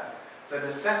matter, the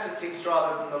necessities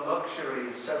rather than the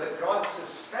luxuries, so that God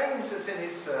sustains us in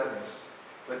his service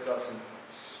but doesn't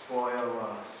spoil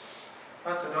us.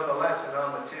 That's another lesson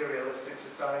our materialistic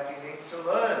society needs to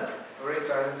learn for its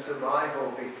own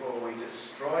survival before we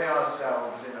destroy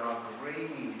ourselves in our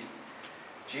greed.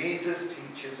 Jesus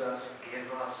teaches us,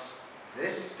 give us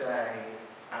this day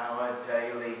our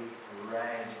daily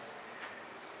bread.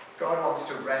 God wants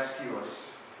to rescue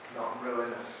us, not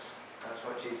ruin us. That's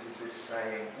what Jesus is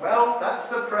saying. Well, that's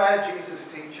the prayer Jesus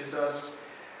teaches us.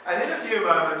 And in a few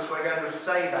moments we're going to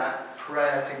say that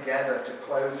prayer together to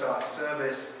close our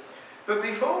service. But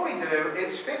before we do,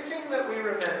 it's fitting that we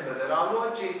remember that our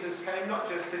Lord Jesus came not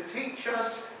just to teach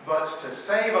us, but to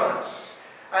save us.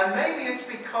 And maybe it's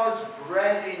because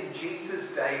bread in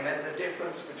Jesus' day meant the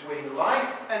difference between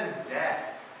life and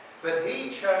death, that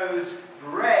he chose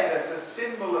bread as a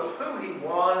symbol of who he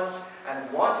was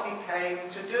and what he came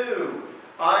to do.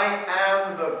 I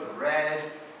am the bread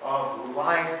of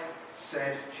life,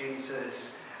 said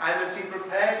Jesus. And as he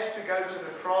prepared to go to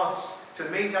the cross to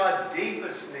meet our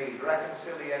deepest need,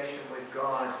 reconciliation with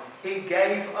God, he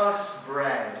gave us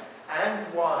bread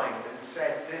and wine and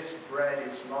said, this bread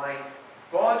is my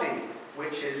body,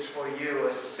 which is for you,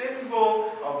 a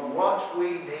symbol of what we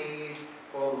need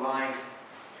for life.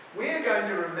 We are going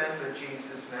to remember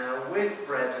Jesus now with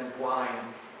bread and wine.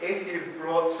 If you've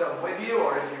brought some with you,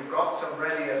 or if you've got some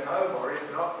ready at home, or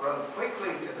if not, run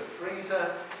quickly to the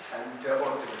freezer and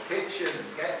or to the kitchen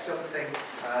and get something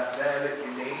there that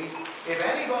you need. If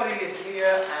anybody is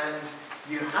here and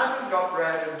you haven't got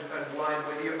bread and wine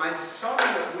with you, I'm sorry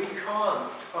that we can't,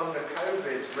 under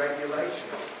COVID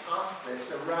regulations, pass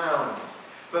this around.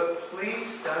 But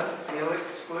please don't feel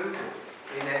excluded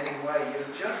in any way.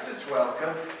 You're just as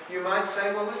welcome. You might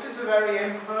say, well, this is a very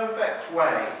imperfect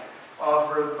way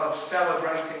of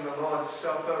celebrating the Lord's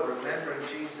Supper, remembering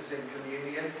Jesus in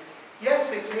communion.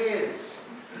 Yes, it is.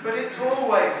 But it's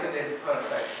always an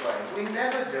imperfect way. We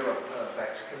never do a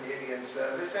perfect communion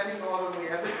service any more than we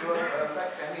ever do a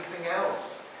perfect anything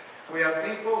else. We are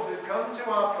people who come to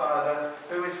our Father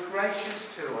who is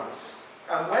gracious to us.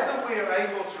 And whether we are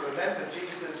able to remember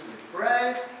Jesus with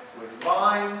bread, with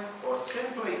wine, or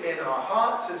simply in our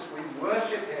hearts as we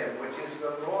worship him, which is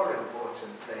the more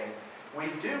important thing, we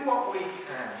do what we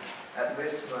can at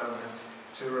this moment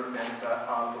to remember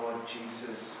our Lord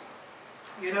Jesus.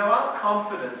 You know, our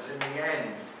confidence in the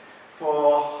end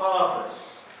for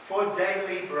harvest, for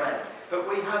daily bread, that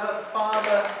we have a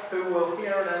Father who will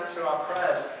hear and answer our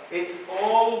prayers, it's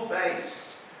all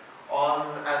based on,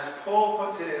 as Paul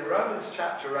puts it in Romans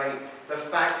chapter 8, the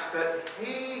fact that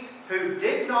he who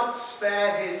did not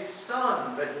spare his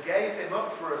Son, but gave him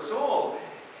up for us all,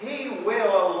 he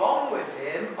will, along with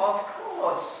him, of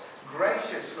course,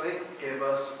 graciously give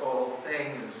us all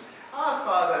things. Our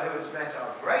Father who has met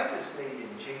our greatest need in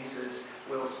Jesus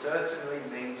will certainly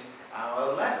meet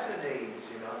our lesser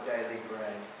needs in our daily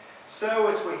bread. So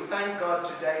as we thank God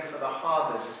today for the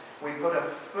harvest, we put a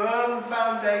firm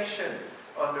foundation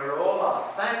under all our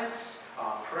thanks,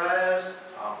 our prayers,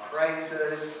 our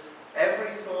praises,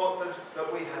 every thought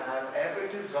that we have, every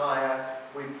desire.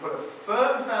 We put a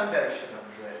firm foundation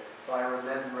under it by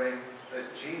remembering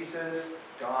that Jesus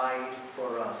died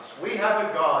for us. We have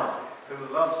a God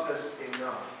who loves us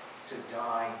enough to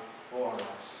die for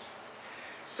us.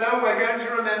 So we're going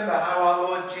to remember how our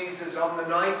Lord Jesus, on the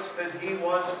night that he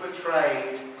was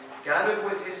betrayed, gathered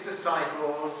with his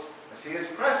disciples, as he is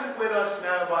present with us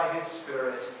now by his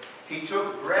Spirit. He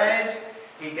took bread,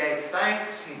 he gave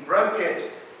thanks, he broke it,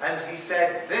 and he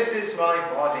said, "This is my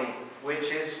body,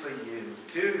 which is for you.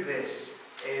 Do this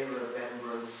in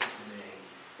remembrance of me."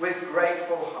 With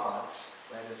grateful hearts,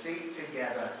 let us eat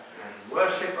together and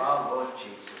worship our Lord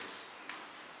Jesus.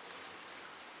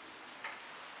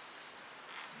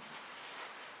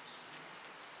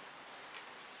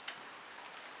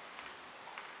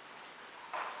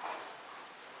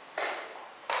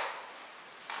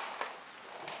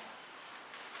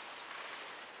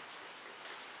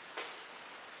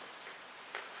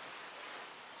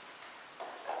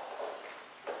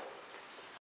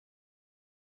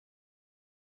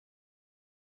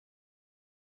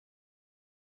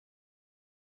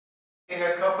 In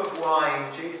a cup of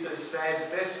wine, Jesus said,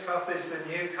 "This cup is the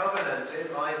new covenant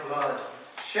in my blood,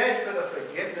 shed for the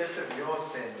forgiveness of your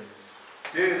sins.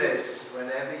 Do this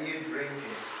whenever you drink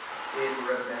it in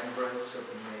remembrance of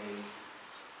me."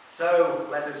 So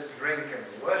let us drink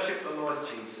and worship the Lord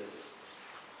Jesus.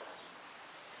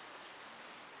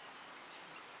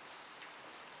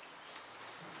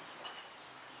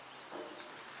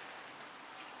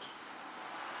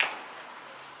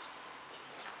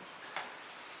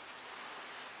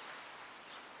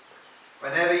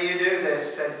 Whenever you do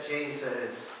this, said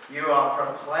Jesus, you are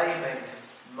proclaiming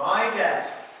my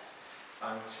death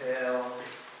until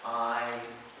I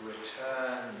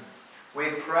return. We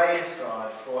praise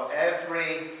God for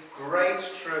every great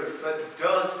truth that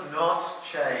does not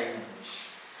change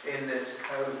in this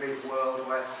COVID world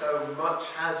where so much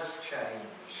has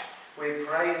changed. We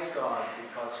praise God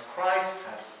because Christ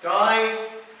has died,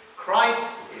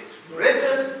 Christ is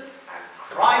risen, and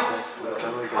Christ will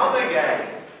come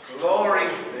again. Glory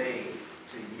be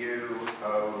to you,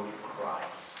 O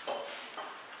Christ.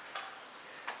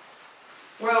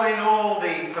 Well, in all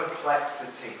the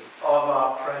perplexity of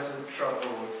our present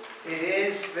troubles, it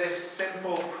is this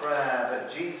simple prayer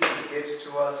that Jesus gives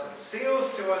to us and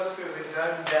seals to us through his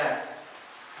own death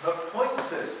that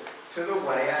points us to the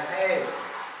way ahead.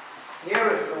 Here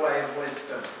is the way of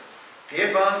wisdom.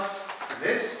 Give us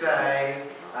this day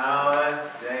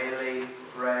our daily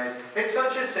bread. It's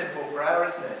such a simple prayer,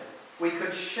 isn't it? We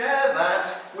could share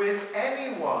that with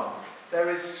anyone. There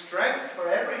is strength for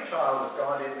every child of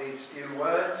God in these few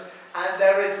words, and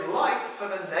there is light for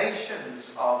the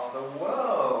nations of the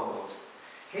world.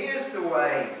 Here's the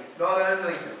way not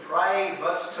only to pray,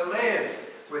 but to live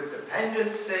with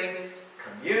dependency,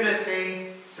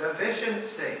 community,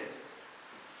 sufficiency,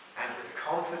 and with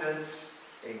confidence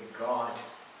in God.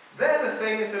 They're the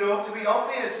things that ought to be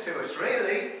obvious to us,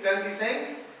 really, don't you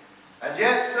think? And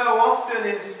yet so often,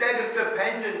 instead of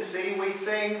dependency, we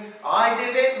sing, I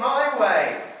did it my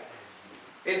way.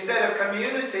 Instead of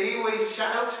community, we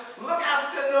shout, look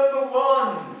after number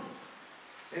one.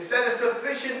 Instead of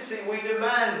sufficiency, we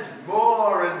demand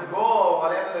more and more,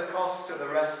 whatever the cost to the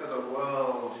rest of the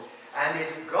world. And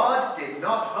if God did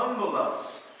not humble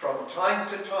us from time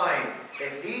to time,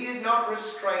 if he did not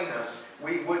restrain us,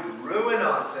 we would ruin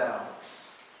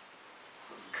ourselves.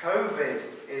 COVID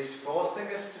is forcing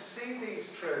us to see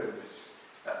these truths,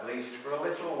 at least for a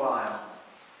little while.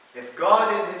 If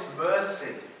God in his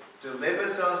mercy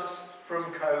delivers us from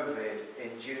COVID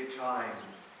in due time,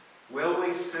 will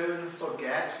we soon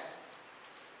forget?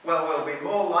 Well, we'll be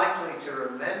more likely to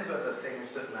remember the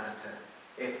things that matter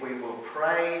if we will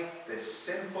pray this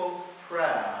simple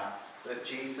prayer that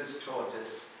Jesus taught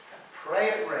us, and pray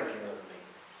it regularly.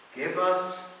 Give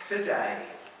us today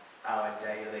our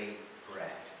daily bread.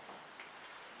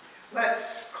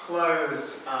 Let's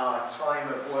close our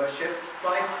time of worship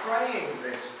by praying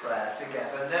this prayer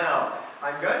together now.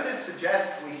 I'm going to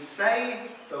suggest we say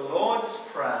the Lord's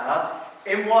Prayer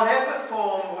in whatever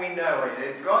form we know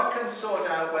it. God can sort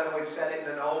out whether we've said it in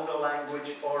an older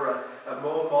language or a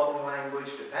more modern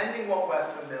language, depending what we're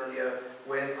familiar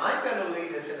with. I'm going to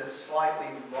lead us in a slightly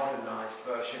modernized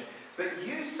version. But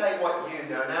you say what you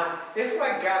know. Now, if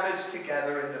we're gathered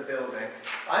together in the building,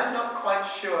 I'm not quite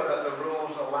sure that the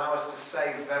rules allow us to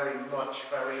say very much,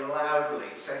 very loudly.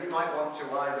 So you might want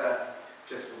to either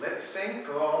just lip sync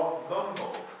or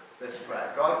mumble this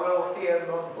prayer. God will hear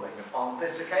mumbling on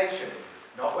this occasion.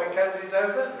 Not when COVID is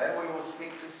over, then we will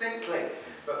speak distinctly.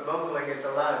 But mumbling is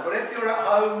allowed. But if you're at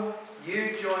home,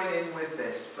 you join in with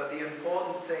this. But the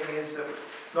important thing is that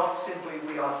not simply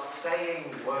we are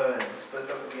saying words, but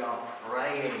that we are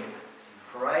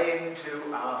praying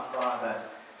to our Father.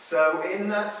 So in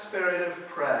that spirit of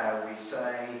prayer we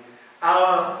say,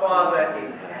 Our Father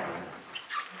in heaven,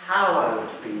 hallowed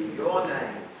be your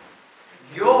name.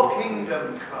 Your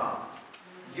kingdom come,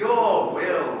 your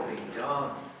will be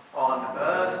done on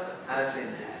earth as in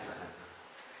heaven.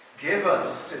 Give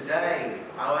us today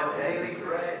our daily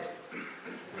bread.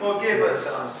 Forgive us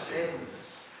our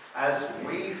sins, as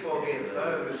we forgive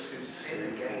those who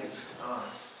sin against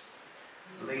us.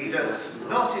 Lead us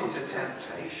not into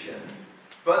temptation,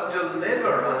 but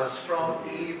deliver us from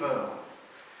evil.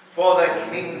 For the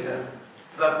kingdom,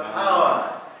 the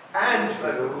power, and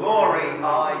the glory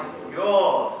are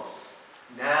yours,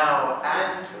 now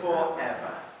and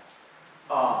forever.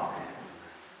 Amen.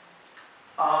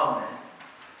 Amen.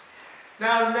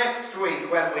 Now, next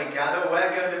week when we gather, we're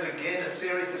going to begin a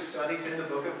series of studies in the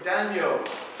book of Daniel.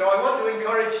 So I want to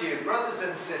encourage you, brothers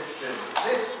and sisters,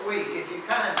 this week, if you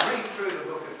can, read through the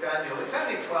book of Daniel. It's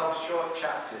only 12 short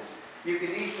chapters. You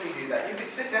could easily do that. You could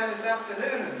sit down this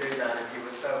afternoon and do that if you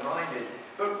were so minded.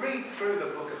 But read through the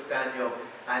book of Daniel,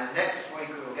 and next week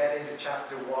we'll get into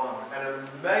chapter 1, an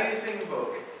amazing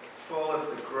book full of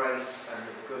the grace and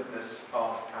the goodness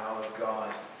of our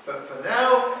God. But for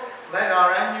now, let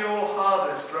our annual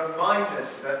harvest remind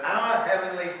us that our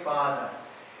Heavenly Father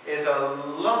is a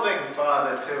loving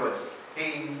Father to us.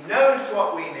 He knows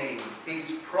what we need.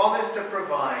 He's promised to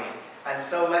provide. And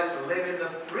so let's live in the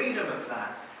freedom of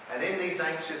that. And in these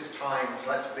anxious times,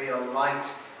 let's be a light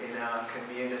in our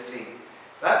community.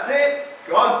 That's it.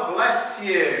 God bless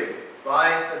you.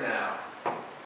 Bye for now.